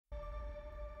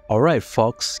Alright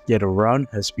folks, get around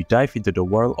as we dive into the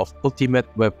world of ultimate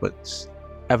weapons.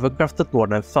 Ever crafted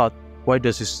one and thought, why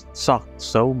does it suck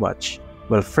so much?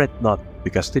 Well, fret not,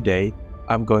 because today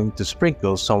I'm going to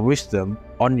sprinkle some wisdom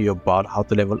on you about how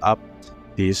to level up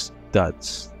these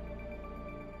duds.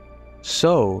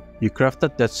 So, you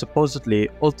crafted that supposedly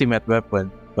ultimate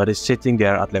weapon, but it's sitting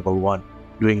there at level 1,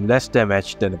 doing less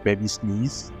damage than a baby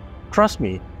sneeze? Trust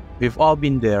me, we've all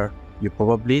been there. You're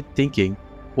probably thinking,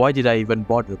 why did I even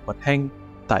bother? But hang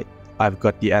tight, I've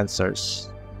got the answers.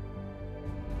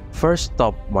 First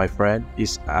stop, my friend,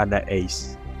 is Ana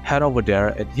Ace. Head over there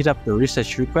and hit up the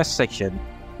research request section,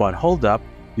 but hold up,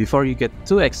 before you get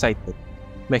too excited,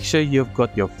 make sure you've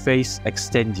got your face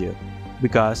extender,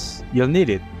 because you'll need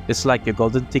it. It's like your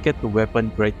golden ticket to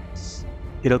weapon greatness.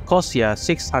 It'll cost ya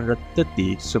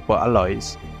 630 super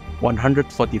alloys,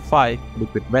 145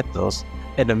 liquid metals,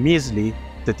 and a measly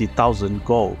 30,000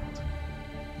 gold.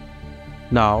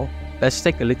 Now, let's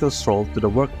take a little stroll to the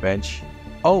workbench.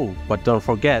 Oh, but don't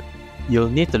forget, you'll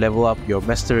need to level up your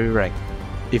mastery rank.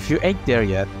 If you ain't there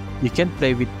yet, you can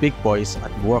play with big boys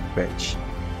at the workbench.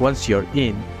 Once you're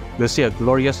in, you'll see a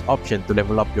glorious option to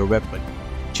level up your weapon.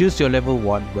 Choose your level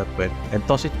 1 weapon and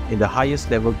toss it in the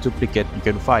highest level duplicate you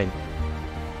can find.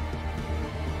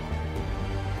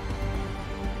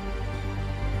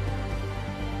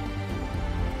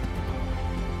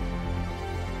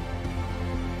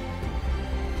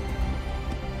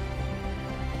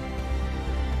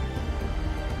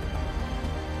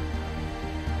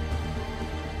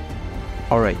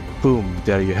 Alright, boom,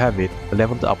 there you have it, a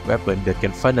leveled up weapon that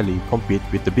can finally compete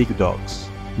with the big dogs.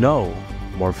 No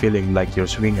more feeling like you're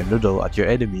swinging a noodle at your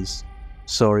enemies.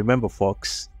 So remember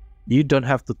folks, you don't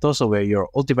have to toss away your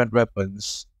ultimate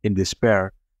weapons in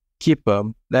despair. Keep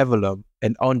them, level them,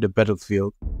 and on the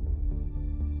battlefield.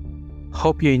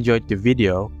 Hope you enjoyed the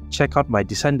video. Check out my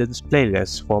Descendants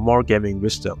playlist for more gaming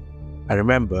wisdom. And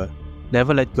remember,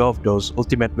 never let go of those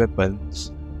ultimate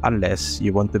weapons unless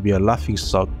you want to be a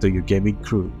laughingstock to your gaming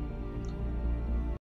crew.